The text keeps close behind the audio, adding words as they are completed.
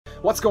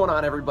What's going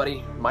on,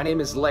 everybody? My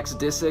name is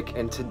Lexdysic,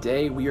 and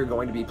today we are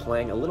going to be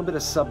playing a little bit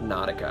of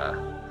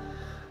Subnautica.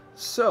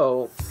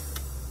 So,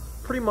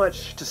 pretty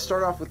much to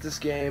start off with this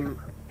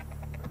game,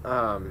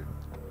 I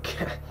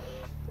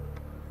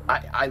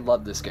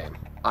love this game.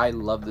 I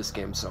love this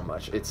game so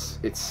much. It's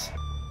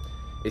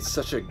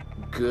such a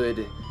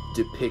good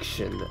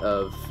depiction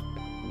of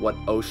what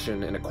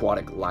ocean and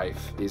aquatic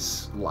life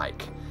is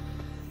like.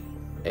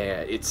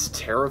 It's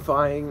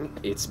terrifying.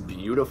 It's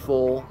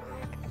beautiful.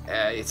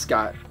 It's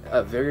got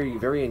a very,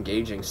 very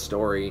engaging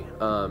story.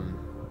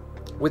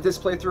 With this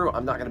playthrough,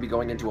 I'm not going to be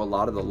going into a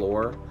lot of the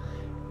lore,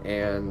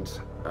 and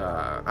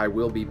I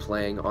will be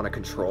playing on a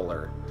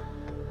controller.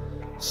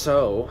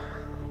 So,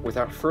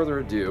 without further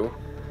ado,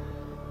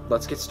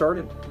 let's get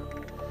started.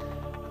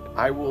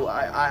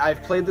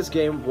 I've played this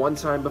game one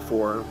time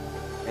before,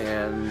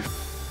 and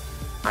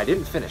I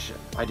didn't finish it.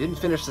 I didn't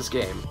finish this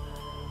game.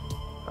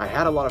 I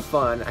had a lot of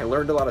fun, I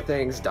learned a lot of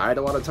things, died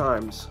a lot of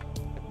times,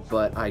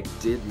 but I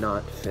did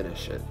not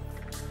finish it.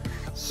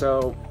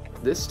 So,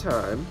 this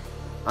time,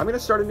 I'm going to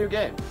start a new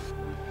game.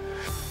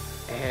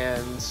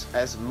 And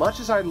as much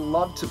as I'd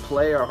love to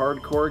play a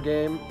hardcore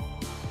game,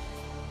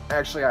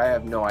 actually I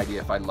have no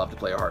idea if I'd love to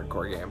play a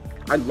hardcore game.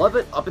 I'd love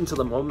it up until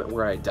the moment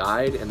where I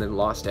died and then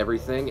lost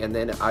everything, and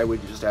then I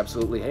would just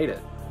absolutely hate it.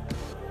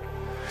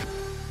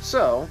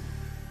 So,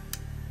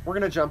 we're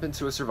going to jump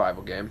into a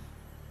survival game.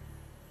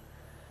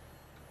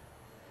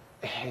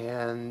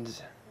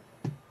 And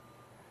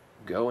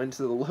go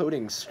into the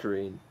loading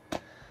screen.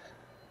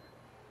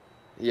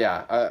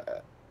 Yeah,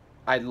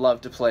 I'd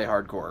love to play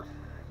hardcore,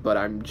 but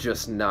I'm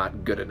just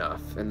not good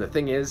enough. And the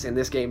thing is, in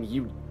this game,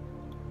 you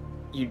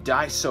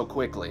die so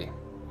quickly.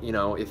 You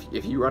know,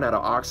 if you run out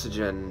of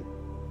oxygen,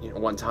 you know,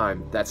 one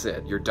time, that's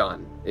it. You're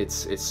done. It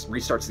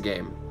restarts the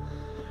game.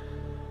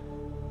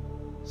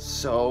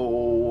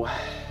 So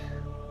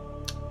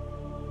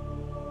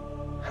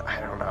I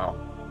don't know.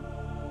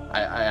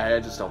 I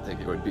just don't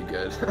think it would be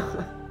good.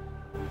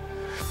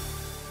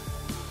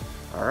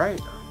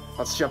 Alright,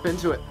 let's jump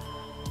into it.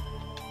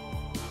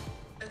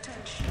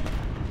 Attention.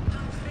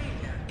 Hull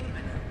failure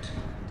imminent.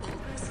 All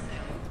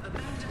personnel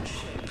abandon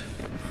ship.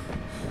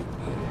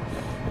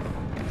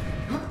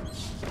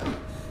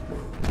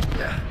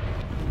 Yeah.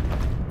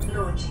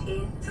 Launch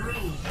in 3,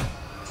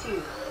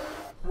 2,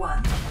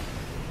 1.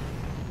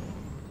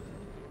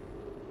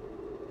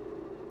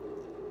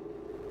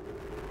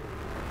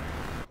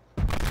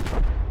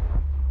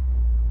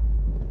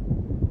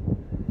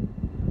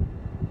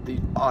 The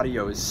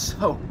audio is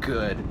so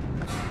good.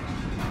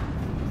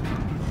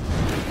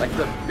 Like,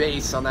 the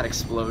bass on that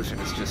explosion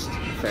is just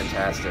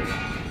fantastic.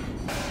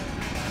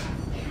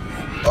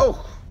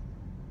 Oh!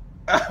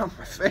 Ow,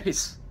 my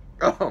face!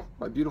 Oh,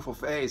 my beautiful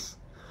face.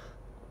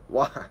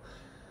 Why?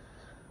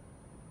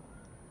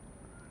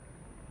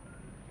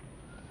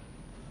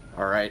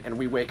 Alright, and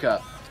we wake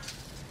up.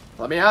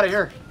 Let me out of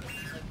here!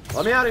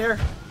 Let me out of here!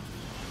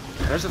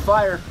 There's a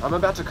fire. I'm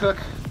about to cook.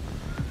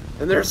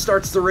 And there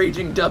starts the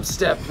raging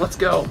dubstep. Let's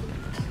go.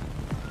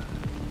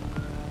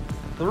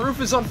 The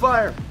roof is on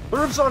fire. The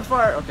roof's on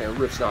fire. Okay, the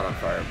roof's not on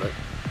fire, but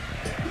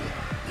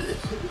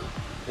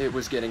it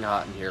was getting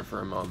hot in here for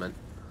a moment.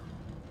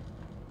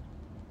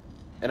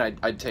 And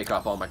I'd take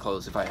off all my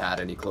clothes if I had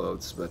any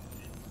clothes, but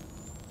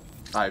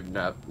I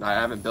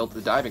haven't built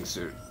the diving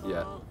suit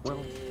yet.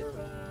 Well,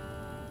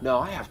 no,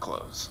 I have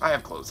clothes. I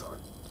have clothes on.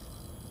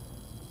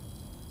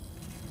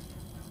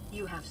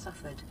 You have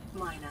suffered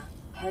minor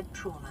head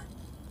trauma.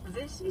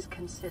 This is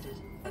considered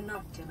an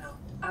optimal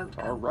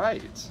outcome. All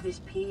right. This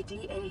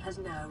PDA has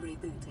now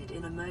rebooted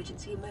in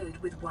emergency mode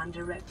with one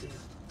directive: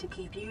 to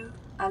keep you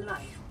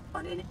alive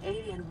on an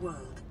alien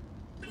world.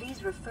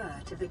 Please refer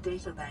to the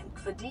databank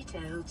for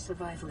detailed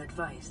survival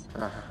advice.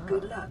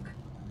 Good luck.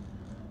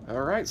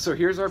 All right, so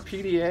here's our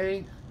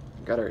PDA.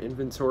 Got our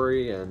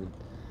inventory and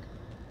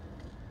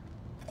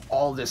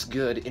all this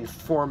good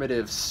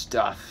informative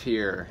stuff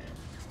here.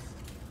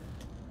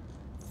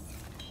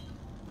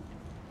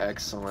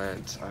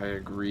 Excellent. I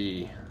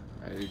agree.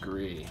 I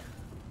agree.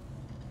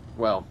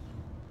 Well,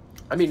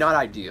 I mean, not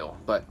ideal,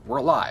 but we're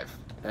alive.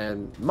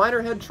 And minor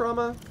head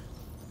trauma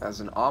as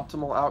an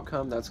optimal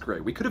outcome, that's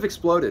great. We could have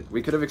exploded.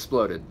 We could have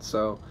exploded.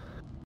 So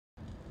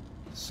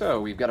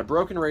we've got a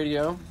broken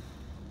radio.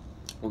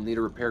 We'll need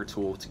a repair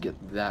tool to get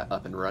that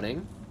up and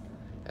running.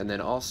 And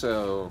then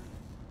also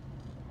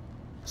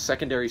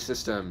secondary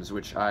systems,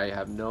 which I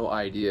have no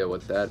idea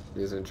what that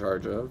is in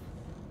charge of.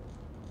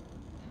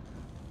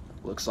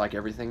 Looks like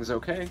everything's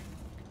okay.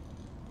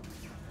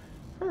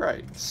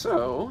 Alright,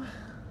 so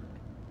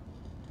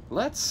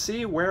let's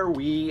see where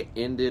we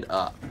ended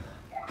up.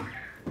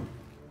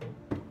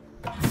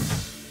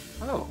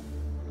 Oh.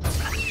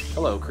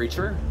 Hello,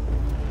 creature.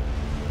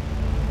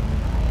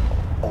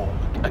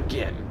 Oh,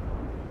 again.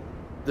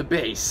 The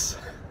base.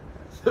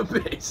 The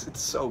base, it's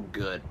so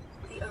good.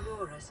 The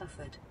Aurora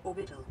suffered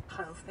orbital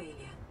hull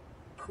failure.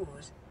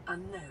 Cause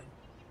unknown.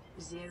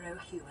 0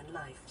 human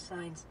life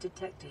signs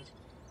detected.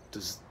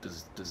 Does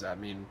that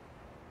mean...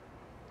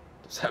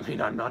 Does that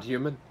mean I'm not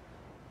human?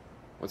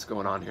 What's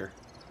going on here?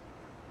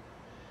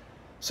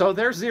 So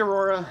there's the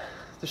Aurora,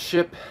 the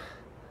ship,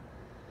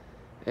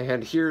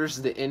 and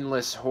here's the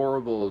endless,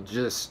 horrible,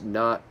 just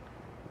not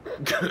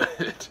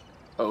good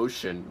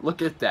ocean.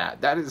 Look at that.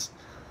 That's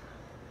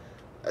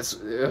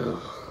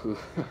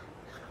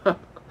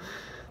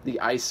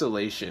the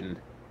isolation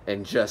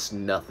and just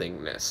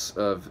nothingness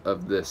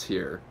of this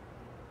here.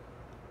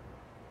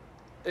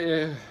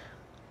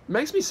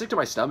 Makes me sick to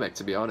my stomach,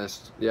 to be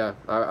honest. Yeah,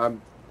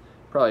 I'm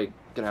probably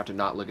gonna have to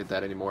not look at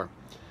that anymore.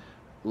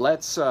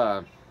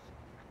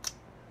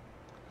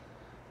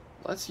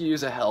 Let's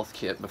use a health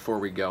kit before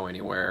we go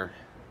anywhere.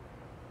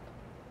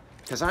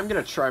 Because I'm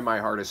going to try my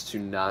hardest to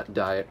not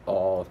die at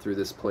all through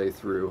this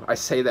playthrough. I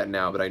say that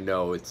now, but I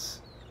know it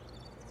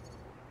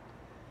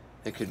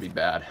could be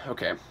bad.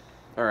 Okay.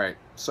 Alright,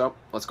 so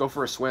let's go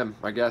for a swim,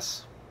 I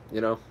guess.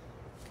 You know,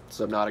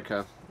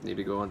 Subnautica. Need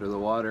to go under the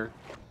water.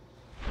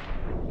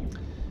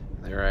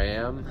 There I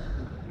am.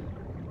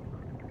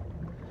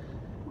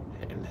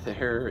 And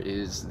there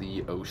is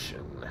the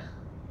ocean.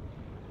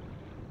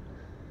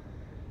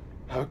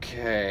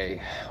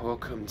 Okay,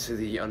 welcome to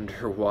the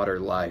underwater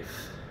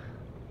life.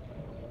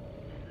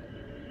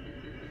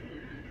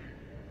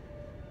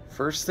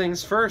 First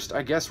things first,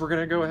 I guess we're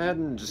gonna go ahead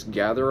and just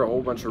gather a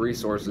whole bunch of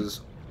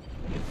resources.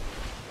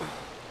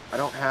 I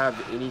don't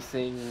have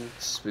anything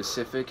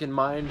specific in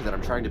mind that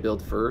I'm trying to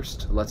build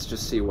first. Let's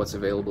just see what's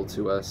available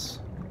to us.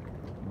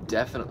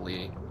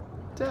 Definitely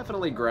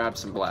grab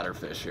some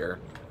bladderfish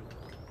here.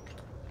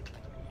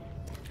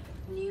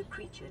 New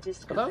creature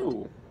discovered.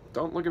 Hello!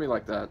 Don't look at me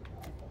like that.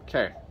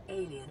 Okay.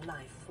 Alien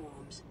life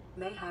forms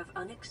may have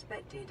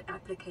unexpected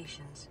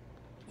applications.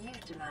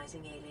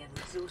 Utilizing alien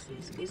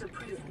resources is a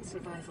proven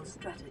survival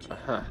strategy.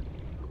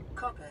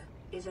 Copper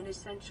is an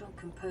essential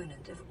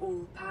component of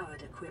all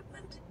powered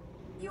equipment.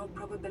 Your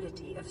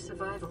probability of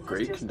survival Great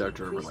has just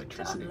conductor of increased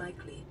electricity. to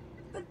unlikely,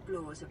 but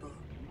plausible.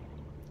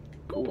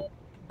 Cool.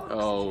 Oxygen.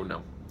 Oh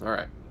no.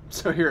 Alright.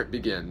 So here it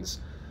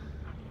begins.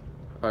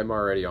 I'm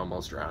already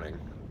almost drowning.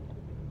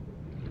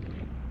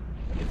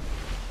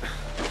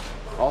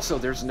 Also,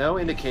 there's no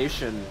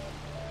indication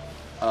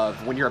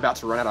of when you're about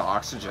to run out of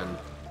oxygen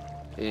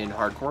in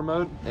hardcore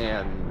mode,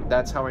 and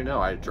that's how I know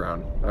I'd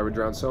drown. I would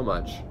drown so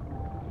much.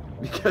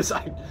 Because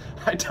I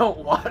don't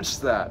watch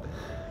that.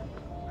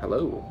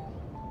 Hello.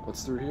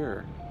 What's through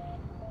here?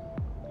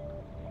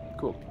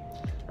 Cool.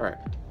 Alright.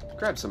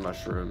 Grab some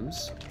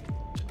mushrooms.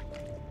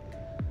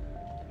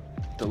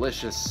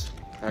 Delicious.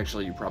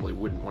 Actually, you probably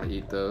wouldn't want to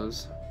eat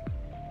those.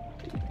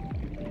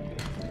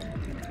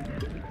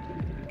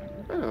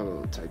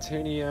 Oh,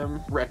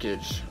 titanium.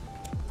 Wreckage.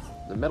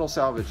 The metal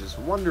salvage is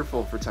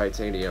wonderful for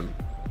titanium.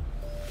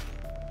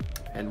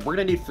 And we're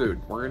gonna need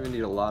food. We're gonna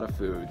need a lot of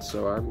food,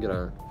 so I'm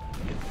gonna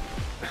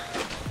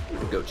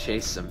go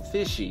chase some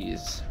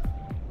fishies.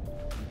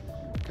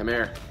 Come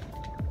here.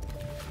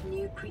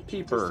 New creature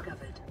Peeper.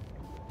 discovered.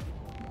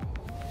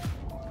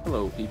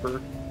 Hello,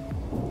 Peeper.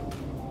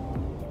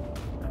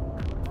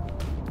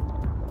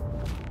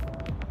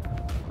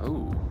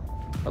 Oh,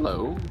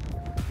 hello.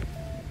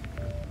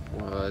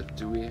 What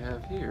do we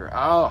have here?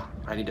 Oh,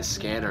 I need a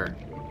scanner.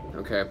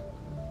 Okay.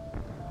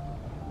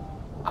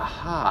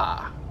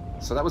 Aha.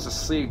 So that was a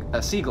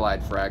sea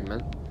glide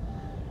fragment,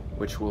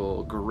 which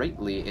will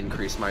greatly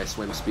increase my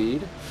swim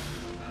speed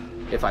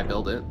if I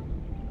build it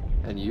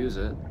and use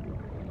it.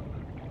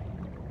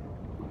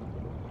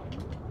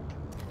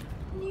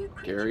 New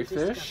creature Gary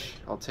discovered. fish,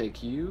 I'll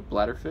take you.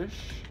 Bladderfish.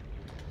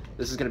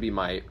 This is going to be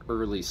my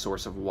early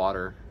source of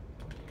water.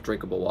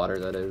 Drinkable water,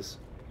 that is.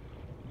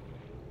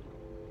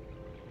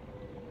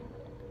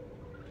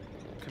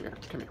 Come here,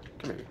 come here,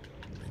 come here.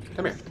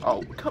 Come here.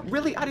 Oh,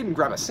 really? I didn't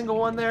grab a single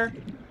one there?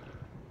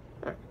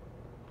 Right.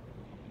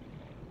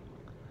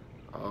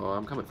 Oh,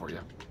 I'm coming for you.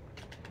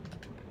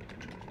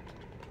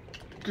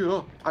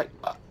 Go.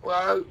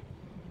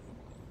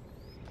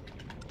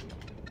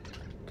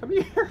 Come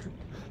here.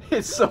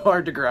 It's so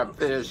hard to grab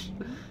fish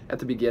at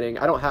the beginning.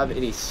 I don't have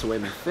any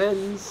swim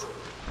fins.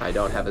 I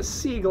don't have a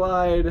sea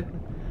glide.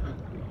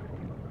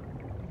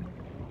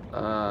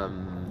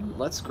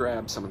 Let's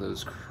grab some of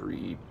those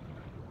creep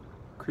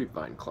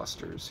vine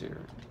clusters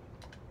here.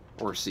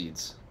 Or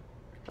seeds.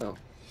 Oh.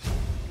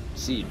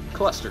 Seed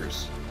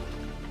clusters.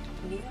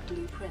 New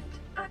blueprint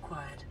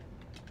acquired.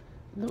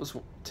 Those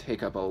will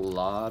take up a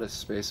lot of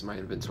space in my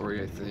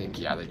inventory, I think.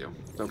 Yeah, they do.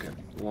 Okay.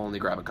 We'll only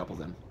grab a couple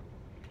then.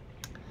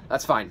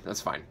 That's fine.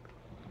 That's fine.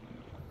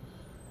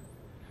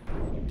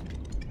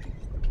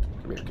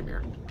 Come here, come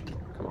here.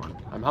 Come on.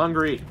 I'm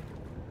hungry.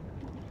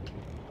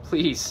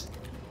 Please.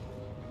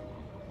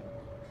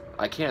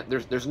 I can't.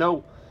 There's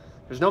no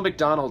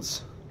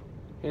McDonald's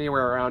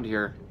anywhere around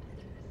here.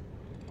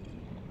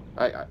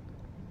 I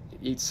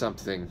eat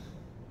something.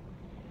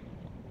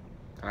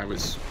 I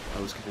was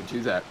gonna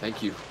do that.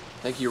 Thank you.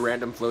 Thank you,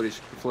 random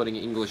floating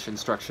English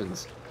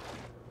instructions.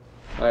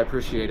 I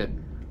appreciate it.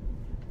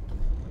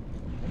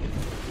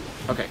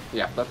 Okay,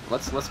 yeah,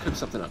 let's cook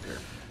something up here.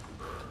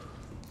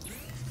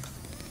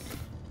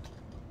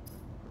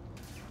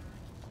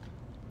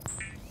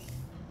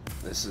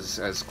 This is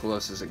as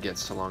close as it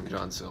gets to Long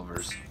John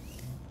Silver's.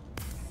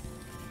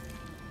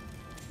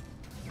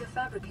 The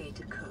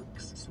fabricator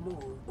cooks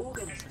small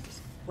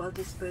organisms while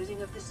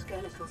disposing of the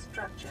skeletal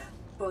structure,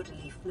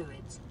 bodily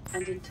fluids,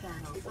 and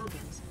internal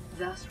organs,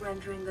 thus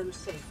rendering them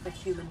safe for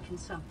human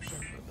consumption.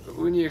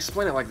 When you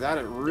explain it like that,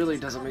 it really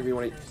doesn't make me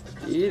want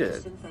to eat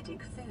it.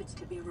 Synthetic foods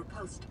to be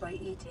repulsed by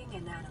eating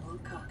an animal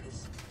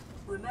carcass.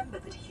 Remember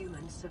that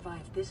humans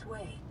survived this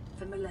way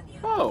for millennia.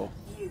 Oh.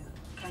 You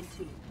can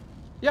too.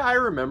 Yeah, I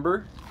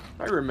remember.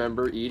 I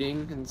remember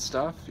eating and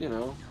stuff, you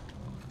know.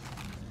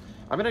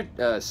 I'm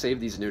gonna save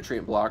these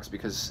nutrient blocks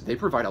because they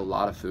provide a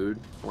lot of food,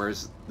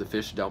 whereas the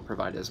fish don't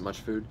provide as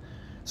much food.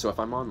 So if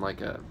I'm on like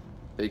a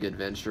big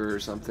adventure or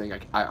something,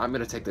 I'm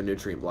gonna take the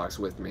nutrient blocks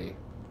with me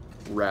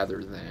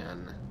rather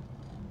than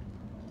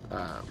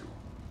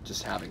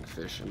just having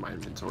fish in my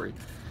inventory.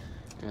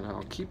 And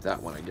I'll keep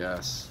that one, I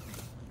guess.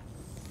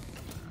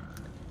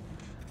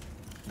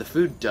 The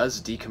food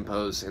does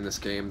decompose in this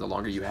game the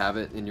longer you have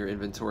it in your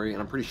inventory, and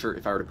I'm pretty sure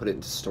if I were to put it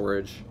into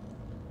storage,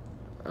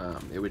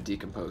 it would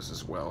decompose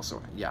as well. So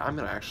yeah, I'm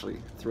gonna actually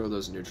throw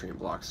those nutrient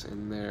blocks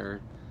in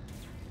there,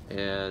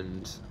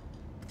 and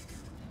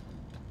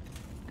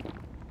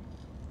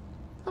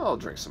I'll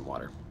drink some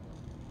water.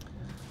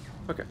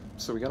 Okay,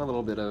 so we got a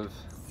little bit of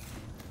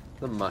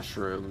the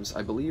mushrooms.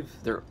 I believe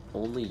their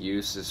only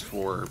use is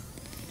for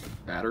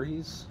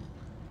batteries.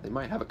 They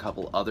might have a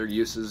couple other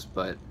uses,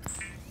 but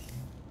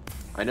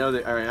I know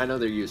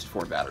they're used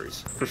for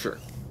batteries for sure.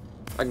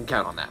 I can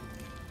count on that.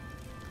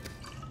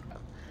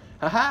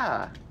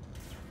 Haha!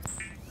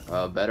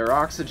 A better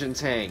oxygen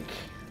tank.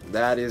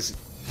 That is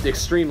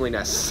extremely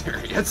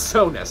necessary. It's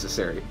so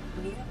necessary.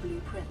 New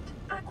blueprint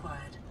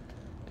acquired.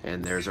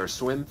 And there's our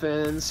swim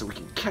fins, so we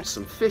can catch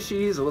some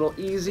fishies a little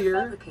easier.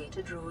 The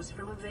fabricator draws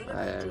from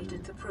available data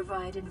to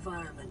provide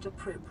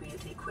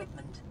environment-appropriate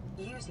equipment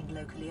using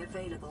locally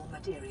available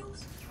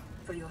materials.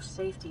 For your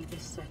safety,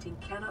 this setting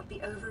cannot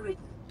be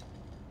overridden.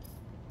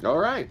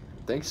 Alright,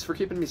 thanks for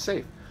keeping me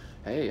safe.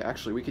 Hey,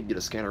 actually, we could get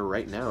a scanner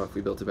right now if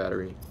we built a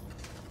battery.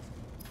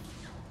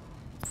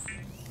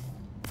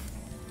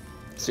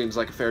 Seems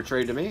like a fair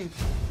trade to me.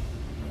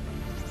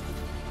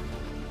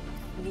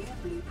 New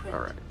blueprint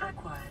Alright.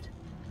 acquired.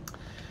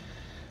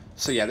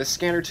 So yeah, this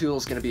scanner tool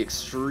is going to be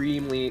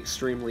extremely,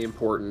 extremely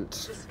important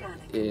The scanner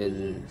can be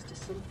used to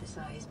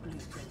synthesize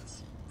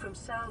blueprints from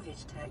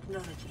salvage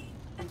technology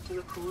and to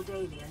record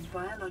alien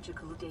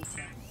biological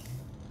data.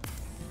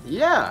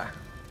 Yeah,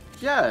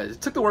 it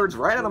took the words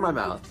right out of my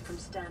mouth. From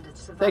standard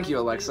Thank you,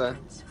 survival Alexa.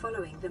 blueprints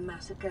following the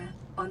massacre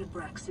on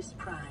Abraxas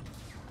Prime.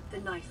 The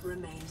knife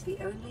remains the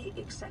only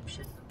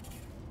exception.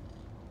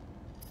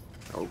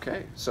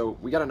 Okay, so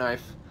we got a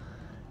knife,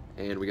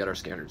 and we got our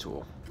scanner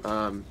tool.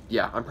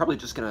 Yeah, I'm probably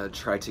just gonna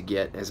try to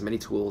get as many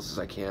tools as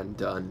I can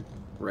done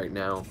right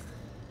now,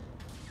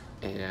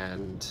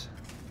 and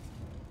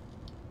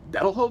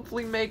that'll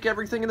hopefully make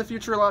everything in the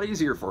future a lot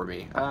easier for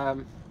me.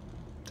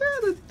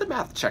 The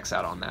math checks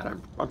out on that,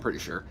 I'm pretty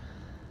sure.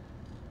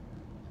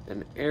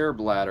 An air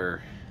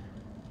bladder.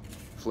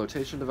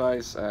 Flotation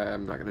device,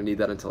 I'm not gonna need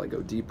that until I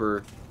go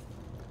deeper.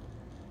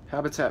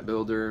 Habitat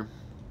builder.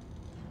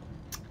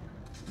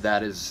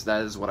 That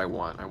is what I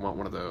want. I want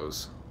one of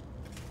those.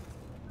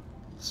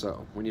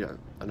 So, we need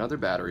another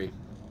battery.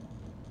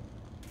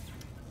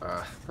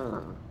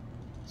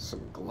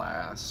 Some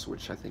glass,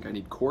 which I think I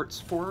need quartz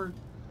for.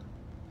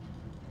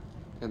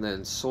 And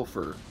then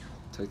sulfur,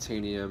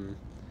 titanium,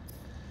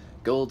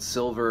 gold,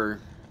 silver,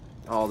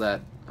 all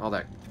that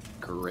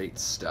great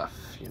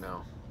stuff, you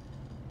know.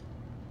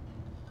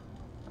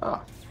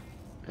 Ah,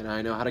 and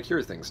I know how to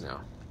cure things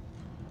now.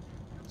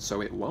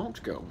 So it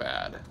won't go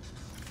bad.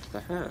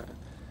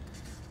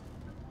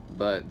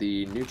 But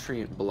the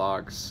nutrient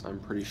blocks, I'm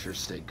pretty sure,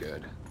 stay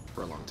good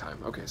for a long time.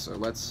 Okay, so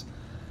let's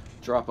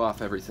drop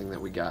off everything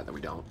that we got that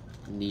we don't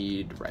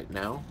need right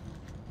now.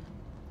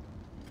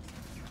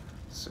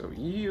 So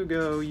you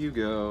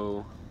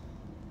go.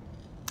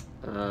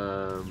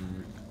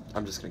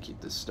 I'm just gonna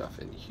keep this stuff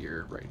in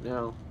here right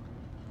now.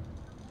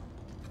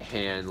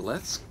 And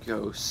let's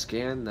go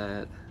scan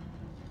that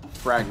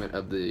fragment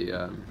of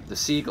the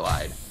sea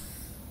glide.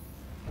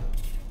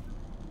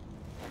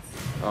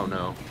 Oh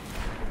no.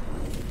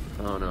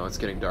 Oh no, it's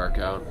getting dark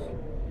out.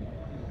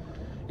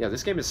 Yeah,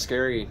 this game is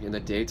scary in the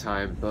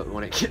daytime, but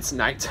when it gets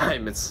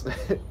nighttime, it's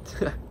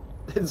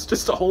it's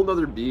just a whole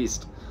nother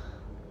beast.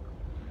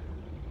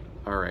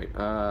 Alright,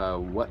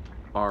 what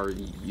are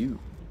you?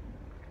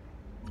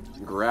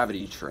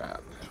 Gravity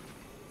trap.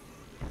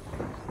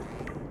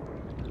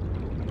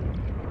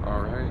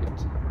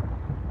 Alright.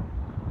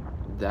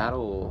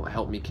 That'll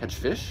help me catch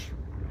fish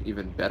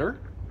even better,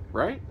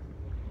 right?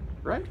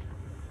 Right?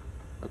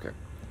 Okay.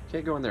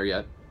 Can't go in there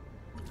yet.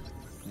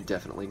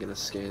 Definitely gonna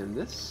scan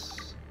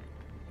this.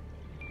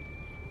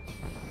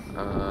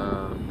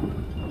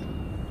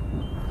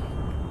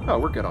 Oh,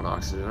 we're good on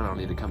oxygen. I don't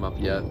need to come up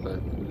yet,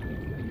 but...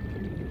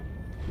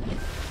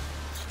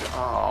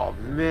 Oh,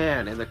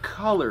 man, and the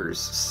colors.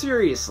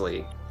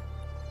 Seriously.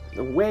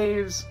 The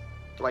waves,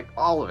 like,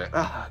 all of it.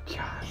 Oh,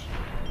 gosh.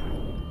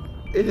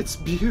 It's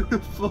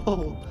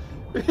beautiful.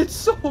 It's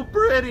so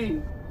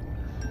pretty.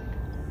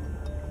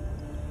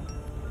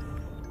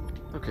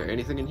 Okay,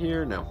 anything in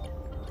here? No.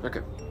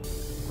 Okay.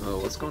 Oh,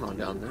 what's going on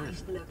down there?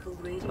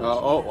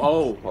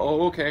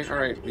 Okay,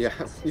 alright, yeah.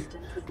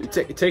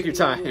 Take your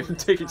time.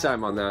 Take your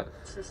time on that.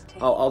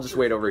 I'll just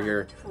wait over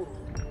here.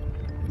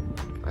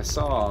 I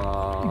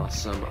saw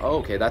some... Oh,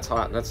 okay, that's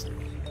hot. That's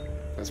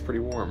pretty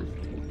warm.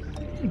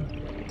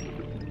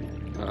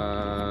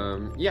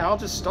 Yeah, I'll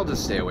just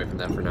stay away from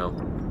that for now.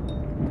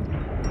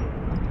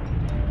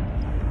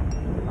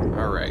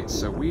 Alright,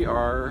 so we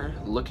are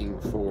looking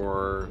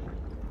for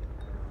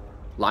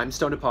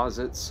limestone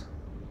deposits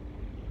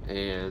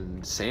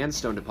and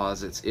sandstone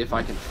deposits if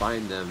I can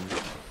find them.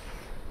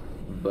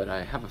 But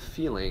I have a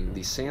feeling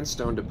the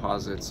sandstone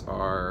deposits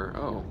are...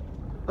 Oh,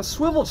 a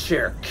swivel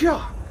chair!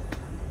 God!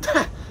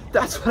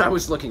 That's what I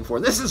was looking for.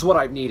 This is what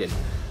I've needed.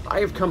 I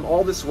have come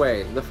all this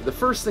way. The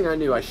first thing I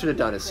knew I should have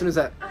done as soon as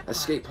that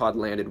escape pod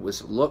landed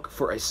was look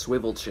for a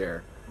swivel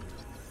chair.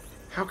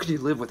 How could you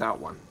live without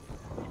one?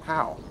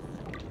 How?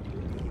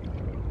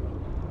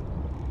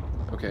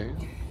 Okay.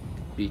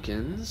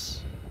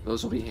 Beacons.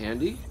 Those will be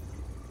handy.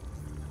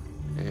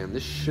 And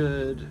this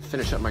should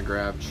finish up my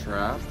grab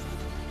trap.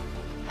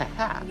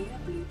 Haha!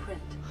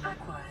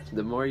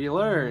 The more you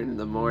learn,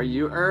 the more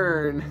you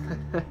earn.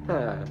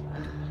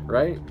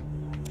 Right?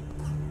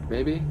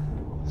 Maybe?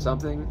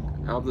 Something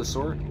of the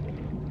sort?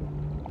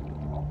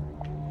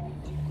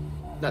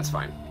 That's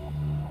fine.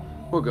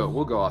 We'll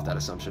go off that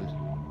assumption.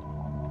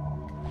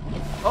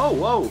 Oh,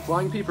 whoa!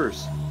 Flying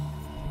peepers!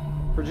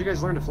 Where'd you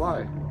guys learn to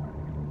fly?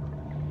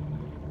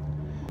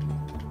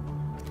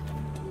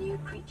 New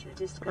creature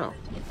discovered.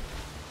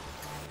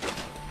 Oh.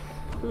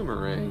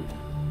 Boomerang.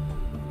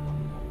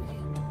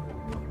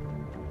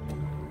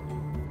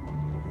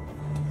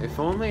 If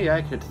only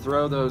I could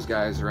throw those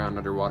guys around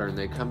underwater and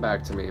they come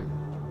back to me.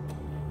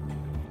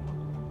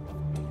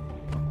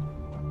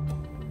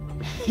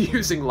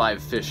 Using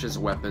live fish as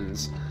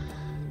weapons.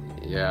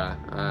 Yeah,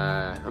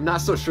 I'm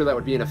not so sure that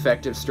would be an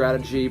effective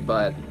strategy,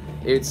 but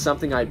it's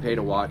something I'd pay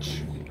to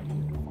watch.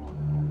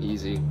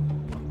 Easy.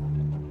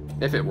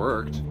 If it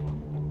worked.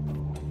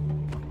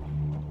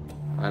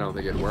 I don't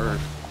think it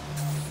worked.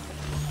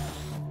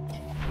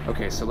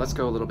 Okay, so let's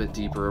go a little bit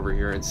deeper over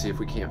here and see if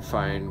we can't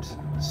find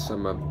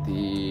some of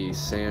the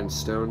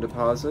sandstone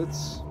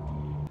deposits.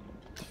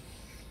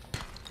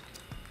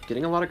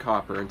 Getting a lot of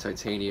copper and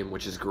titanium,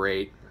 which is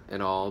great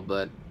and all,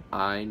 but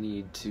I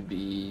need to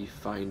be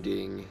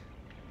finding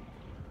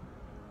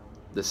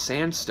the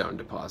sandstone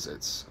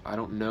deposits. I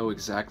don't know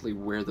exactly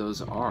where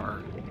those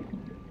are.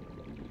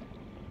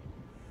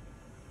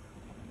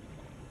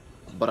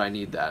 But I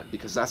need that,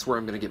 because that's where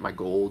I'm going to get my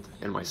gold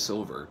and my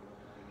silver.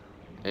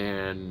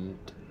 And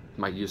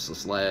my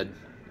useless lead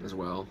as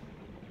well.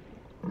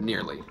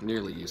 Nearly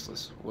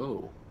useless.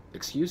 Whoa.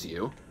 Excuse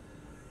you.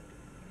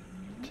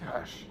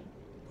 Gosh.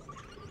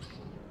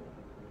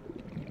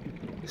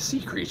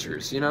 Sea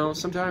creatures, you know,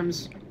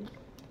 sometimes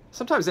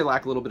they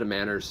lack a little bit of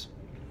manners.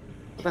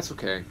 But that's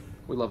okay.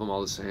 We love them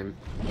all the same.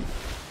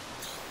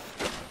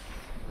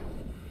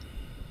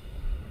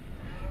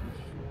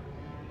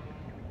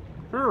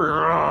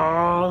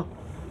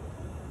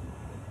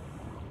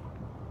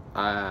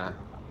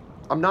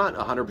 I'm not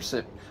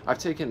 100%. I've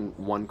taken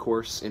one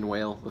course in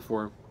whale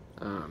before,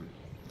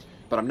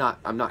 but I'm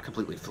not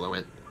completely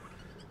fluent.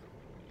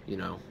 You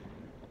know,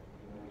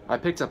 I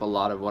picked up a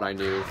lot of what I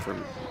knew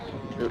from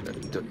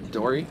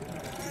Dory.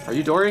 Are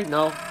you Dory?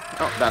 No.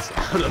 Oh, that's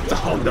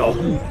oh no.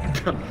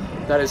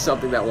 That is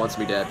something that wants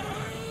me dead.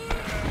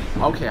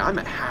 Okay, I am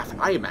at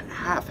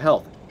half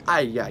health.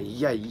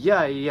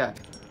 Yeah.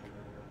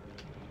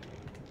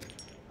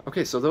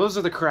 Okay, so those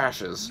are the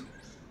crashes.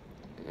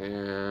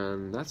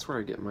 And that's where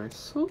I get my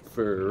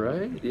sulfur,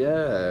 right?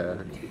 Yeah.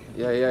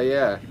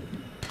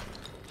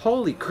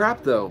 Holy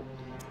crap, though.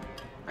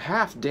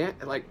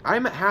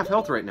 I'm at half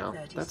health right now.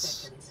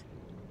 That's...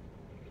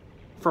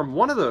 From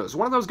one of those.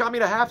 One of those got me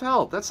to half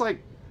health. That's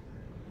like...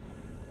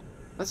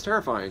 That's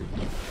terrifying.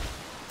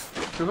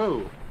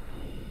 Whoa.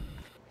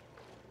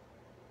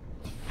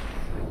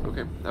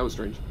 Okay, that was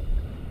strange.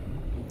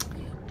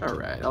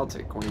 Alright, I'll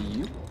take one of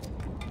you.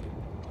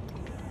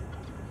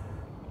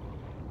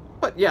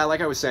 But yeah, like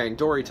I was saying,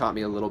 Dory taught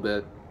me a little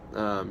bit.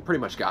 Pretty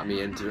much got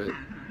me into it.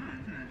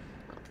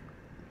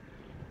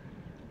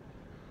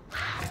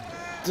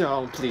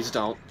 Don't, please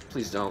don't.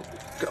 Please don't.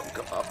 Go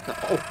up.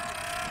 No.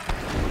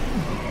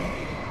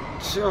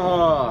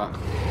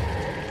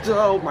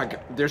 Oh my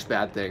god. There's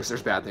bad things.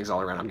 There's bad things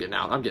all around. I'm getting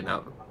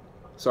out.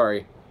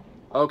 Sorry.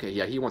 Okay,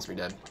 yeah, he wants me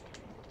dead.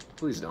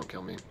 Please don't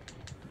kill me.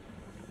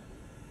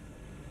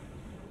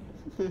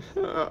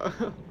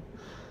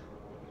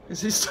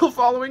 Is he still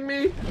following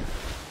me?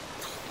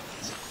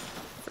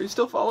 Are you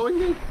still following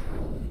me?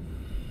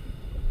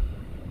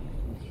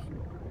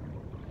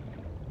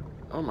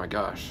 Oh my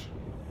gosh.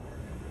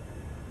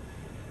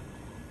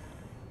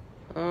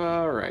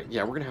 Alright,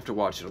 yeah, we're gonna have to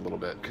watch it a little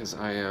bit, because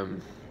I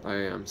am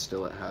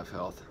still at half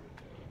health.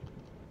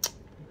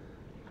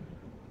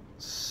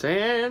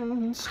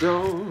 Sandstone,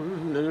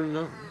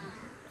 no.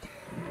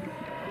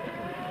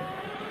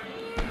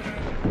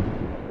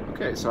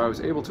 Okay, so I was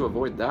able to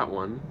avoid that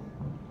one.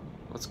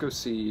 let's go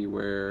see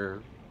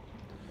where...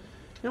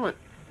 You know what?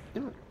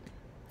 You know what?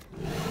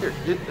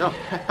 Here, oh,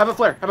 have a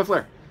flare, have a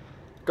flare.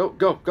 Go,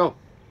 go, go.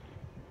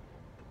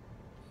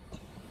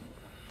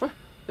 What?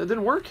 It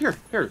didn't work? Here,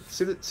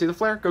 see the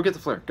flare? Go get the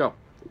flare, go.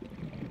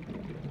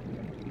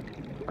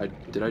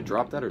 Did I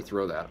drop that or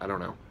throw that? I don't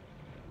know.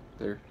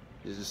 There,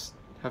 you just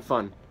have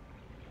fun.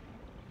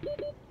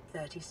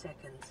 30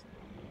 seconds.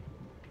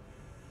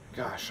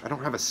 Gosh, I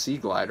don't have a sea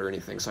glide or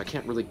anything, so I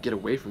can't really get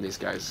away from these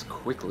guys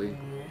quickly.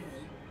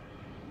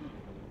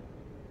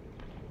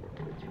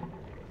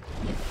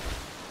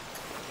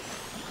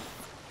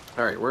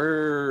 Alright,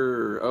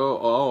 we're...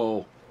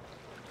 Oh.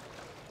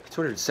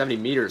 270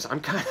 meters. I'm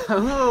kind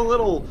of a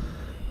little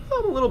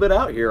bit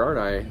out here, aren't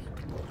I?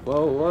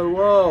 Whoa, whoa,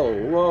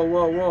 whoa. Whoa,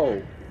 whoa,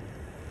 whoa.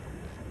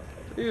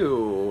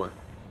 Ew.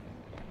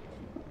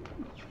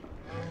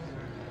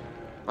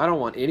 I don't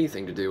want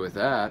anything to do with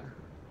that.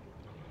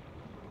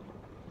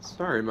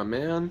 Sorry, my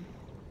man.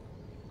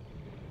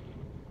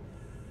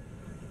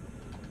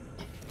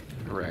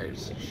 Right,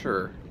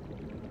 sure.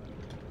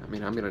 I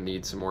mean, I'm gonna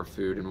need some more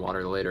food and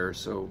water later,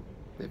 so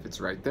if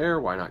it's right there,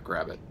 why not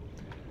grab it?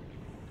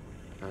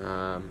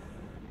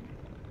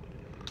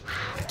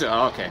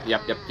 Okay,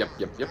 yep.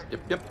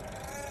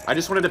 I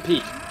just wanted to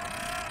peek.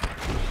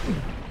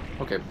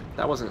 Okay,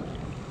 that wasn't...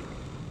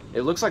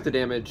 It looks like the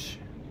damage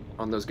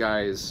on those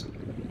guys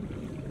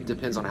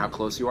depends on how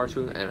close you are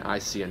to them, and I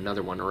see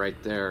another one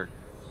right there.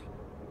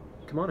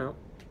 Come on out.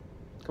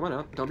 Come on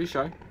out. Don't be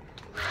shy.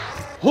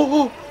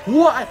 Oh,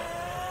 what?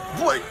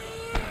 What?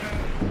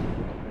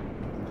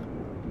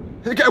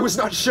 The guy was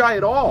not shy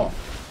at all.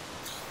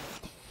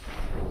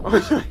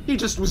 He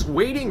just was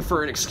waiting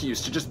for an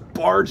excuse to just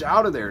barge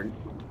out of there.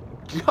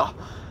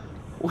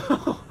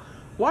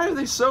 Why are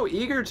they so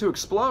eager to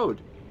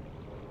explode?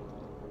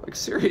 Like,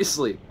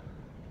 seriously.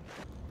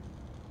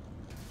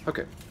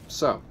 Okay,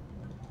 so.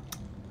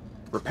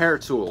 Repair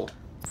tool.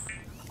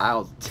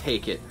 I'll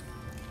take it.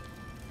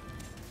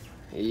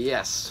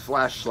 Yes,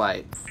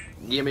 flashlight.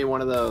 Give me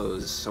one of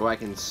those so I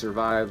can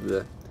survive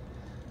the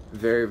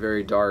very,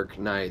 very dark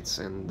nights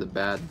and the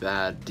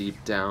bad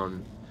deep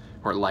down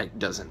where light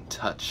doesn't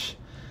touch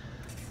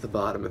the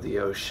bottom of the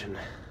ocean.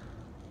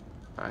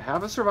 I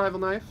have a survival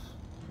knife.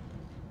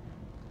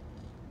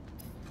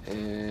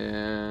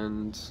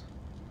 And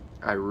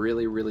I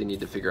really need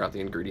to figure out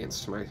the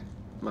ingredients to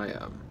my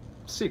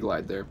sea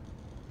glide there.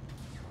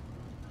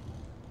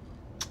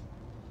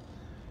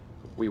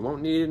 We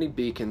won't need any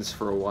beacons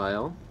for a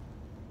while.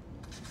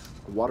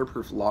 A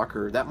waterproof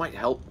locker, that might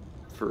help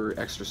for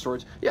extra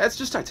storage. Yeah, it's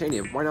just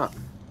titanium. Why not?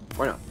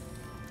 Why not?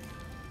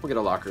 We'll get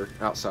a locker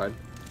outside.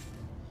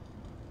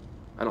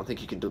 I don't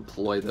think you can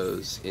deploy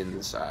those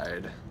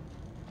inside.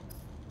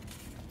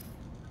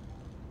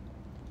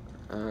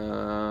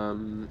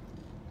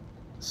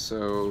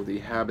 So the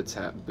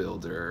habitat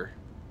builder.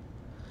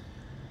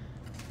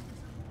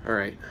 All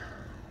right.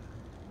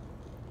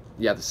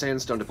 Yeah, the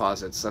sandstone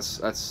deposits.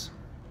 That's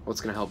what's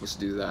going to help us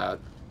do that.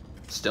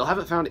 Still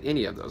haven't found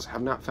any of those.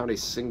 Have not found a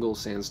single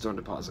sandstone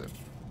deposit.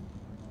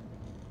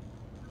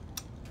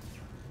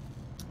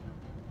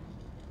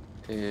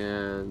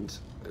 And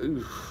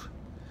oof,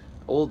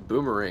 old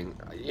boomerang.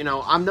 You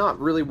know, I'm not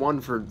really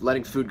one for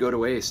letting food go to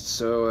waste,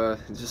 so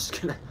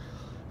just gonna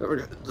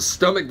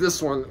stomach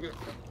this one.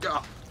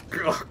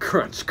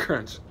 Crunch.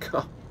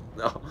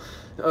 No.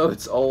 Oh,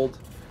 it's old.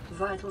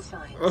 Vital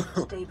signs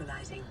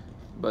stabilizing.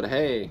 But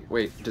hey,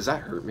 wait, does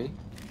that hurt me?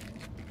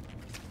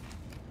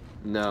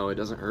 No, it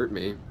doesn't hurt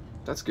me.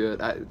 That's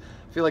good. I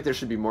feel like there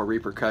should be more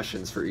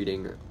repercussions for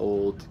eating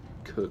old,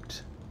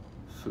 cooked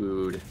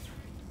food.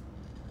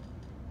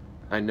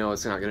 I know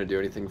it's not going to do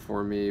anything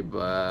for me,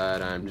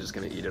 but I'm just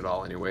going to eat it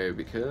all anyway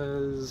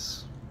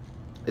because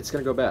it's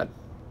going to go bad.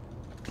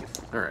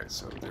 Alright,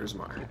 so there's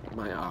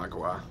my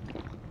agua.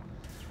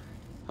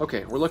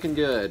 Okay, we're looking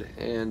good.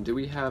 And do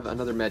we have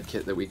another med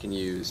kit that we can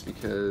use?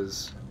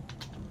 Because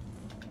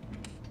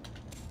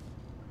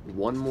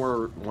one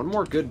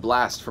more good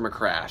blast from a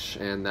crash,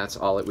 and that's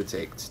all it would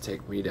take to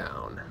take me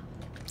down.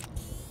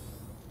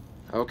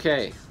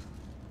 Okay.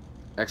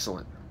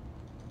 Excellent.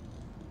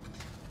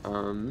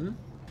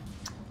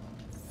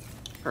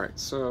 Alright,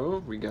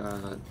 so we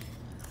got...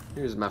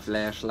 Here's my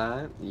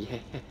flashlight.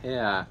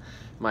 Yeah.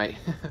 My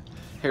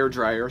hair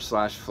dryer /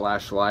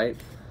 flashlight.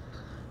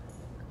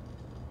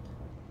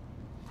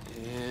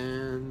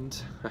 And...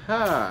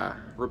 Haha!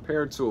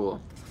 Repair tool.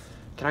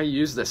 Can I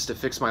use this to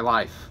fix my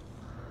life?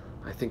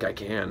 I think I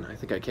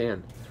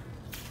can.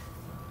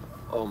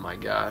 Oh my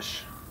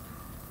gosh.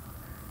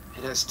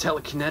 It has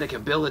telekinetic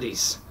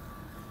abilities.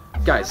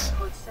 Guys,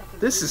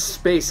 this is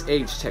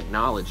space-age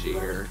technology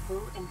here.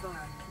 Full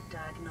environment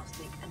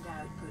diagnostic and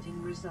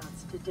outputting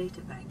results to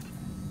databank.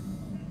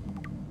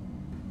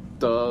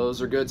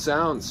 Those are good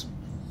sounds.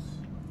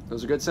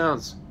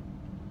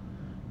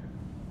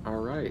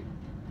 Alright.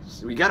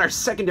 So we got our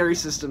secondary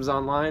systems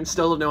online.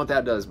 Still don't know what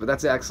that does, but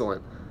that's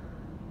excellent.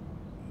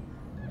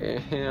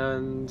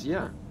 And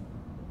yeah.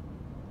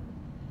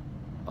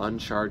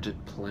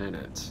 Uncharted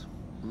planet.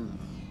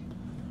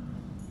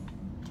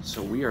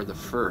 So we are the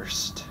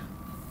first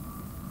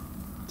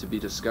to be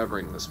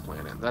discovering this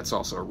planet. That's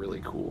also a really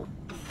cool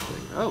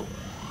thing. Oh,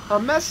 a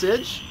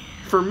message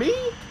for me?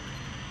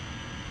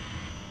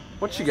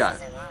 What you got?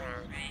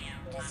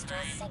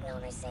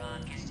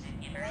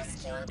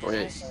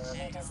 Wait,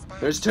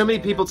 there's too many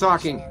people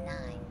talking. 9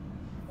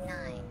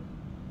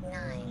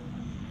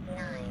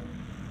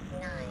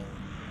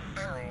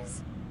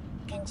 hours.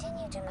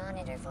 Continue to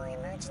monitor for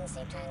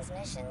emergency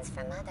transmissions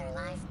from other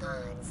life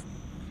pods.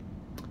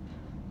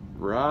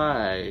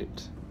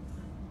 Right.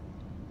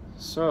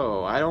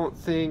 So, I don't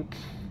think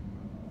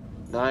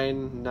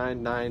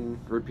 999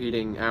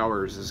 repeating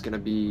hours is going to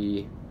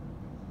be...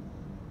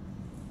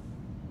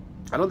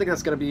 I don't think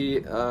that's going to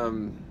be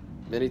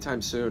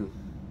anytime soon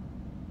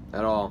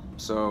at all.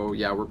 So,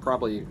 yeah, we're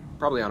probably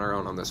on our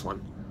own on this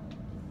one.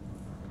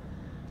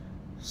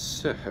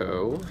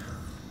 So...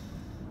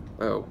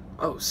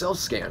 Oh,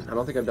 self-scan. I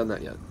don't think I've done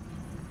that yet.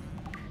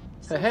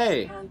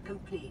 Hey! Scan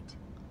complete.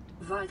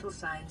 Vital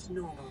signs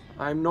normal.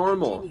 I'm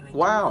normal. Continuing to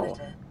Wow.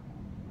 monitor.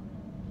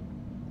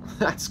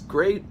 That's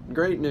great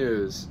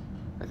news,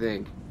 I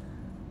think.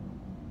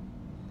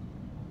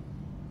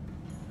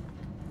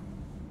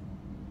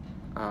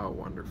 Oh,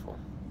 wonderful.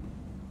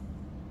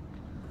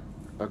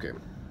 Okay.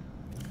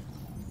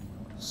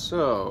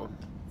 So,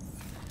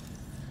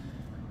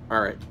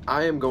 alright,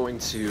 I am going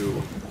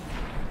to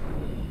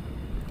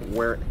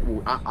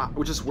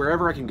just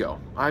wherever I can go.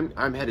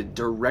 I'm headed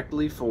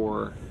directly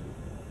for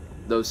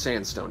those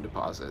sandstone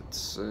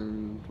deposits.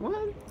 And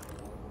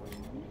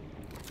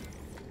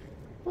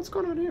what's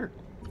going on here?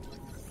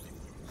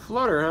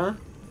 Floater, huh?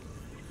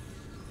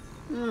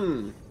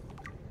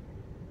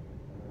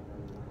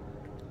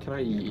 Can I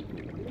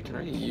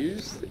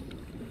use the...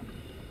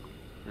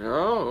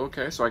 Oh,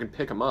 okay, so I can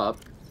pick them up.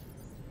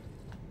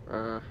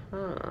 Oh,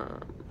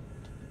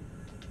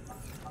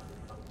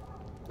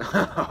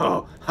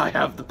 I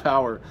have the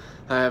power.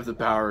 I have the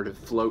power to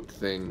float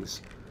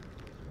things.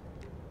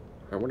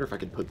 I wonder if I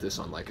could put this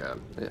on like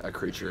a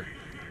creature.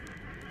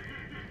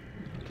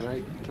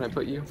 Can I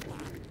put you?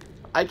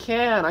 I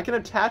can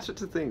attach it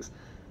to things.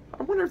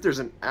 I wonder if there's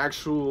an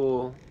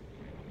actual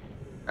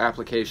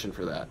application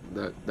for that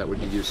would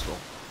be useful.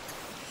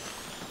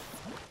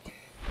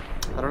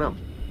 I don't know.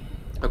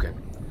 Okay.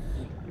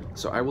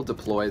 So I will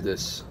deploy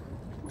this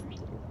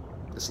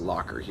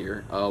locker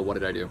here. Oh, what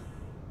did I do?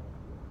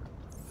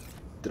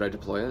 Did I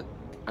deploy it?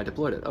 I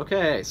deployed it.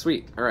 Okay,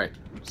 sweet. Alright.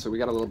 So we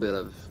got a little bit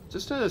of,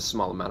 just a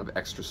small amount of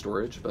extra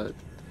storage, but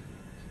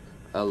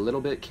a little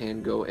bit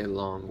can go a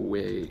long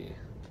way.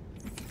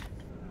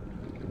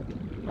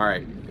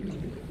 Alright.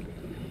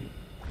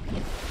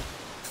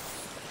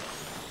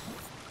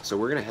 So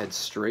we're gonna head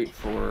straight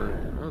for...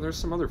 Oh, there's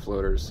some other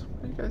floaters.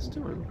 What are you guys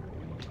doing?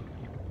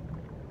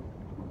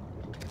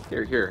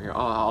 Here.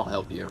 I'll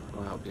help you.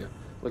 I'll help you.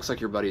 Looks like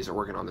your buddies are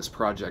working on this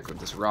project with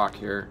this rock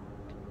here.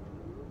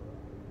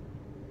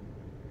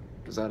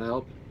 Does that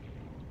help?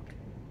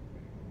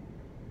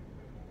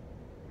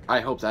 I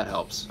hope that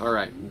helps.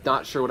 Alright.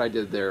 Not sure what I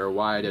did there or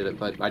why I did it,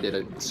 but I did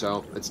it.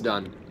 So, it's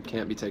done.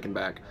 Can't be taken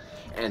back.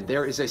 And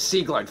there is a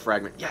sea glide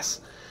fragment.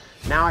 Yes!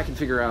 Now I can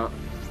figure out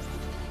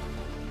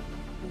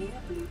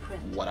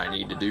what I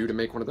need to do to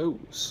make one of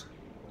those.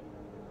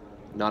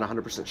 Not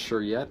 100%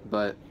 sure yet,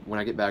 but when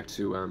I get back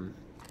to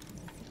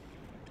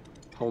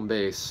home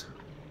base,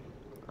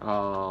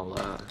 I'll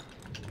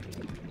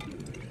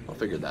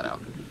figure that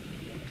out.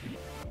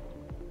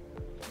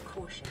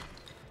 Caution.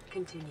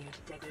 Continued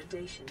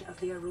degradation of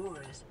the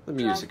auroras. The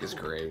music is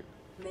great.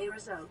 May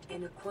result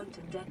in a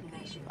quantum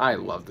detonation. I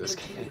love this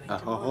game.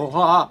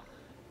 Continuing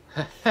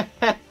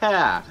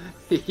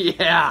to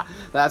Yeah,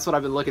 that's what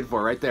I've been looking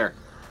for right there.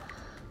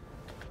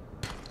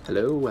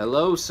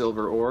 Hello,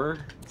 silver ore.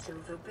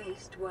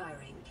 Silver-based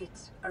wiring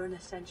kits are an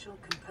essential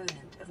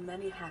component of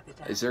many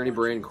habitats. Is there any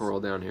brain coral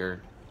down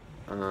here?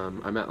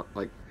 I'm at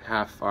like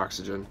half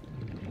oxygen.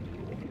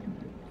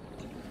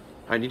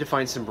 I need to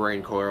find some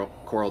brain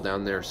coral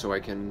down there so I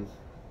can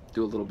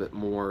do a little bit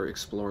more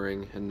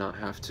exploring and not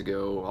have to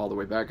go all the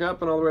way back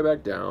up and all the way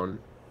back down.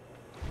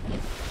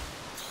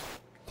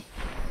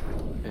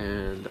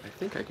 And I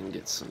think I can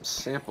get some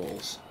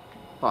samples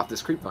off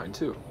this creep vine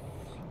too.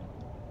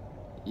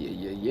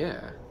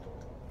 Yeah.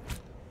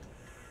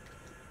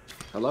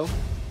 Hello?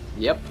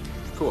 Yep.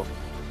 Cool.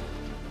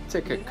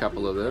 Take a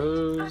couple of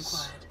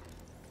those.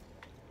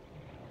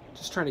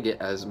 Just trying to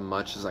get as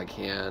much as I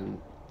can,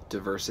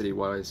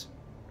 diversity-wise,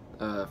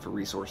 for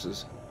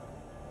resources.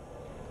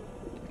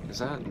 Is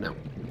that? No.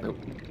 Nope.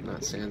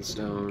 Not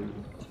sandstone.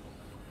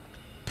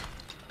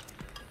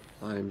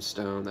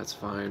 Limestone, that's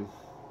fine.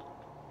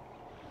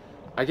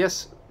 I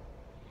guess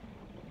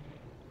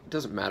it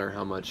doesn't matter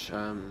how much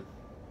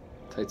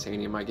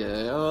titanium I get.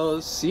 Oh,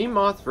 sea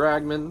moth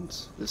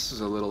fragment. This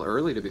is a little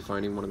early to be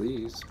finding one of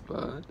these,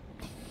 but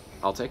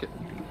I'll take it.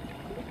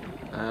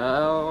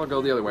 I'll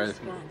go the other way.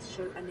 Scans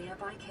show a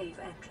nearby cave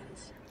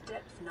entrance.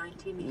 Depth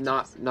 90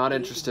 meters. Not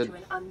interested. To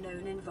an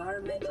unknown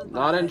environmental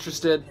Not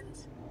interested.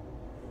 disturbance.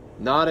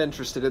 Not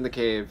interested in the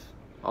cave.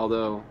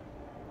 Although,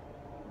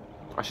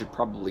 I should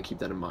probably keep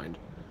that in mind.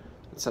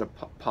 Is that a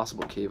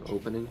possible cave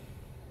opening?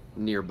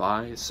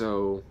 nearby.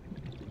 So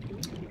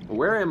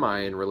where am I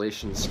in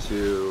relations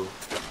to...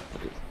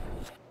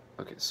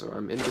 Okay, so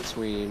I'm in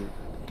between...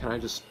 Can I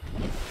just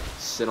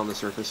sit on the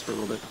surface for a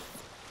little bit?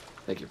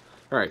 Thank you.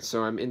 Alright,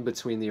 so I'm in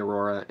between the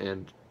Aurora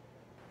and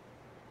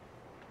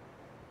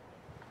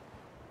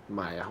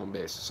my home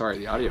base. Sorry,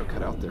 the audio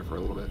cut out there for a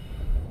little bit.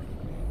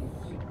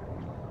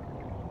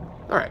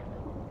 Alright.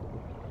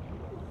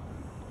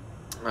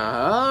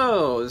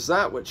 Oh, is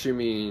that what you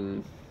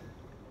mean?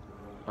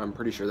 I'm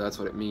pretty sure that's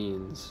what it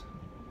means.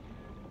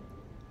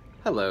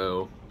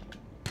 Hello.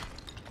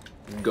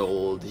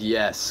 Gold.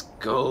 Yes,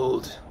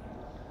 gold.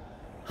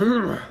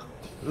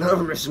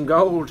 Love me some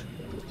gold.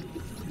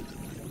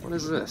 What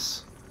is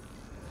this?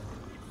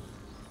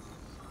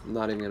 I'm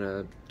not even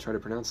gonna try to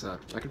pronounce that.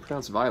 I can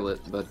pronounce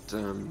violet, but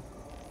I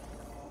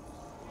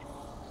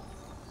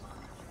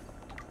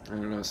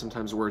don't know,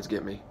 sometimes words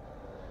get me.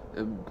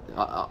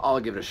 I'll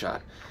give it a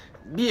shot.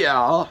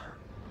 Yeah.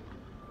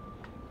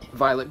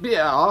 Violet.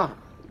 Yeah.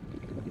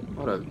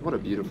 What a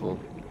beautiful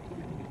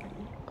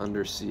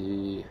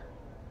undersea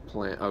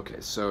plant. Okay,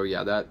 so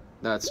yeah,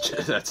 that's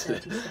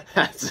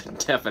a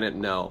definite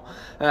no.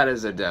 That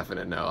is a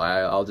definite no.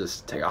 I'll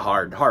just take a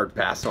hard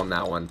pass on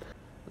that one.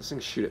 Those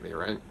things shoot at me,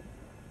 right?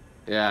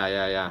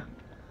 Yeah.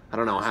 I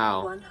don't know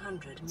how.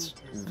 It's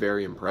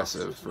very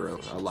impressive for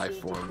a life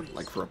form,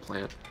 like for a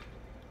plant.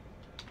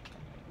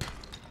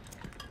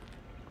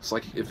 It's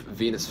like if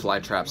Venus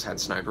flytraps had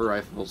sniper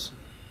rifles.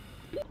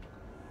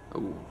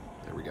 Oh,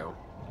 there we go.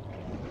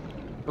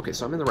 Okay,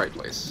 so I'm in the right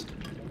place.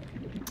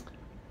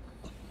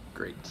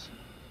 Great.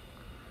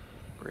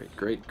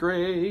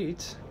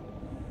 Great.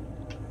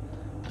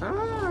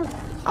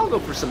 I'll go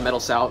for some metal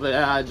salvage.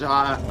 I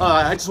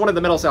just wanted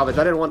the metal salvage.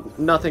 I didn't want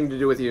nothing to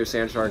do with you,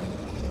 Sand Shark.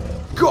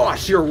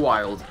 Gosh, you're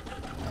wild.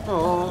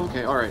 Oh,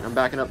 okay, alright. I'm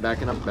backing up.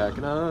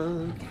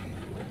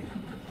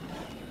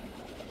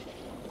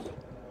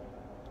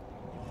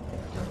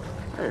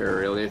 I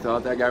really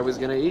thought that guy was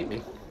gonna eat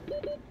me.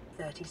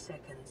 30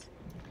 seconds.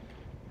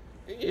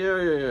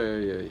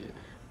 Yeah.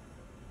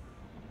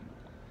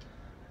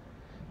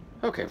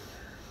 Okay,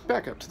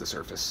 back up to the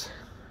surface.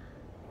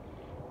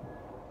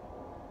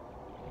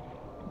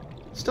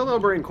 Still no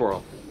brain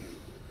coral.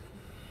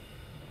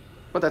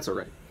 But that's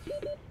alright.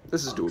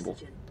 This is doable.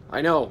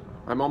 I know,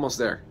 I'm almost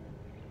there.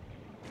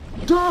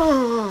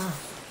 Duh!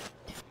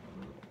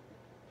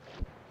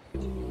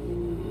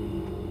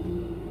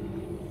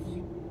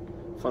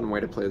 Fun way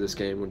to play this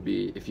game would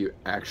be if you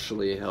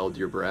actually held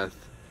your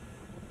breath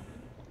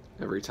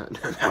every time.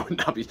 That would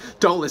not be...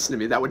 Don't listen to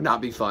me. That would not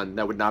be fun.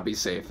 That would not be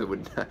safe. It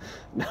would...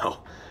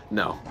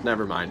 No.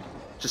 Never mind.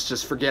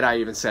 Just forget I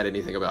even said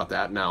anything about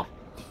that. No.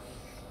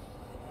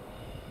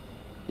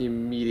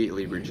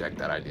 Immediately reject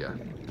that idea.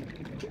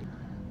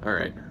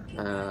 Alright.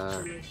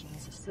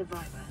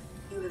 Survivor,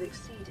 you have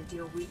exceeded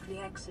your weekly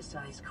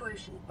exercise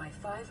quotient by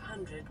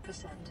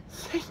 500%.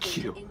 Thank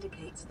you. It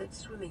indicates that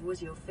swimming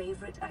was your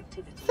favorite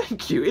activity.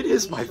 Thank you. It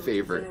is my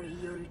favorite. Vary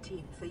your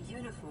routine for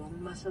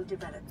uniform muscle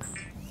development.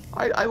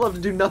 I love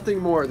to do nothing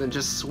more than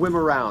just swim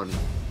around.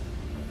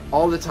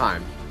 All the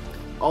time.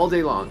 All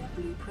day long.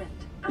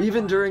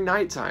 Even during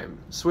nighttime.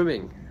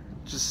 Swimming.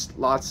 Just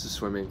lots of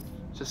swimming.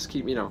 Just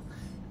keep,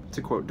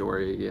 to quote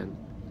Dory again.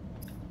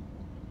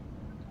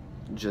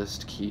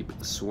 Just keep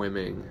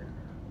swimming.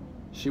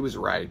 She was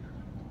right.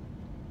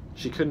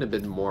 She couldn't have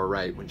been more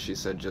right when she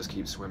said just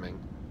keep swimming.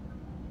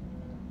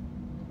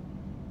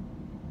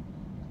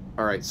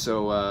 Alright,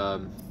 so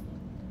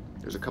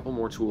there's a couple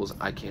more tools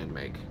I can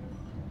make.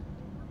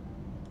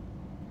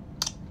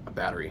 A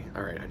battery.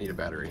 Alright, I need a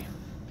battery.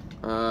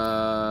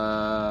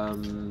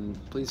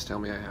 Please tell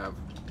me I have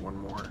one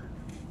more.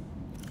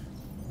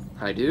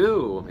 I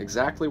do!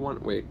 Exactly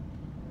one. Wait.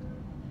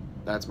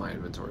 That's my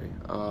inventory.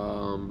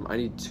 I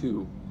need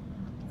two.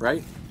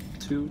 Right?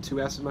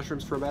 Two acid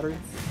mushrooms for a battery?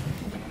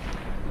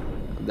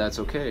 That's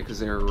okay, because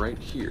they're right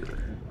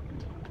here.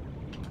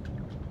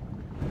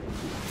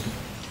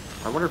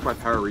 I wonder if my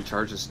power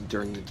recharges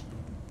during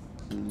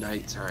the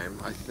nighttime.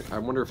 I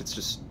wonder if it's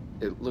just...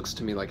 It looks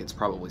to me like it's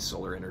probably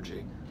solar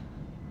energy.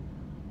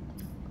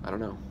 I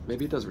don't know.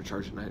 Maybe it does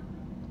recharge at night.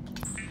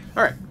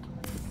 Alright.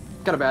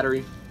 Got a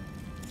battery.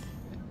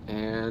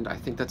 And I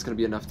think that's going to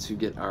be enough to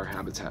get our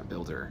habitat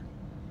builder.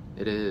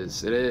 It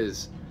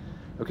is.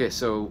 Okay,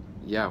 so,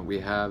 yeah, we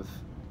have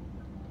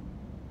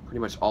pretty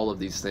much all of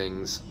these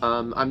things.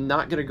 I'm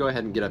not going to go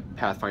ahead and get a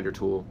Pathfinder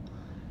tool.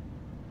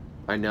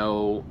 I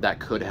know that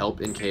could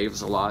help in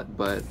caves a lot,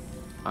 but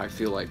I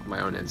feel like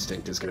my own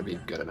instinct is going to be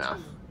good enough.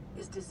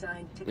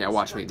 Yeah,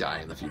 watch me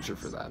die in the future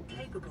for that.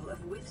 Capable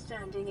of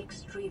withstanding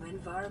extreme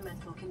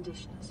environmental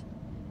conditions.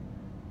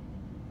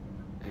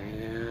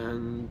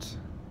 And...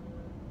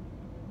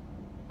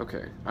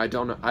 Okay, I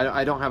don't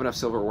have enough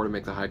silver ore to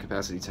make the high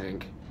capacity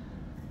tank,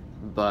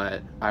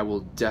 but I will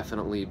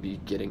definitely be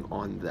getting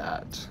on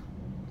that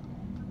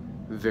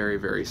very,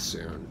 very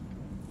soon.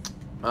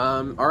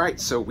 Alright,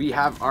 so we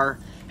have our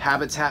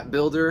habitat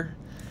builder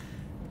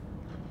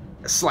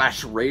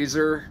 /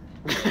 razor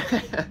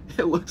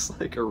It looks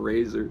like a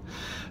razor.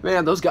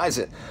 Man, those guys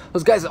at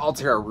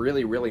Altair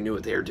really knew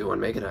what they were doing,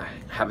 making a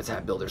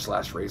habitat builder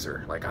 /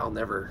 razor. Like, I'll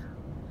never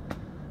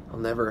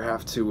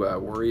have to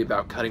worry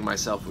about cutting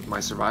myself with my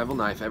survival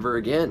knife ever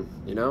again,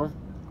 you know?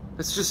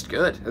 It's just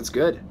good. It's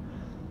good.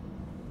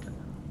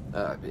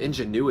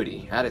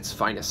 Ingenuity at its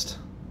finest.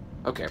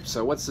 Okay,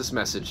 so what's this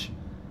message?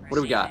 What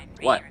do we got?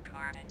 What?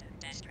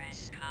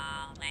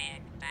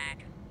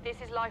 This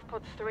is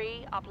LifePod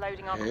 3,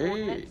 uploading our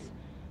coordinates.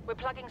 We're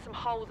plugging some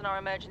holes in our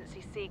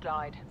emergency sea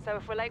glide, so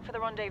if we're late for the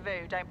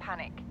rendezvous, don't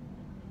panic.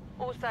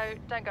 Also,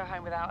 don't go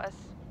home without us.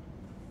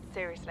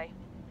 Seriously.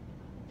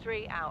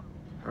 3 out.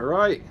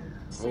 Alright,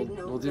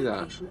 Signal we'll do that.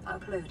 location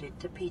uploaded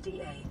to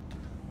PDA.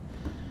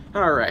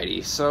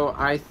 Alrighty, so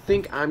I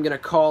think I'm gonna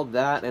call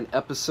that an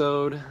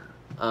episode.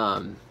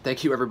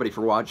 Thank you everybody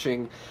for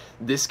watching.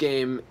 This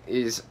game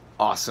is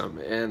awesome,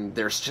 and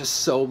there's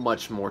just so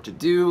much more to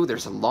do.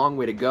 There's a long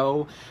way to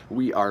go.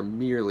 We are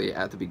merely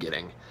at the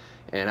beginning,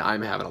 and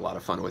I'm having a lot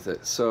of fun with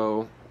it.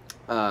 So,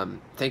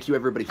 thank you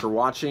everybody for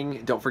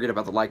watching. Don't forget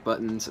about the like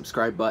button,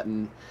 subscribe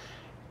button,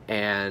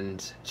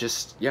 and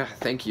just, yeah,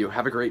 thank you.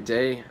 Have a great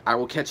day. I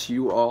will catch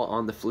you all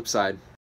on the flip side.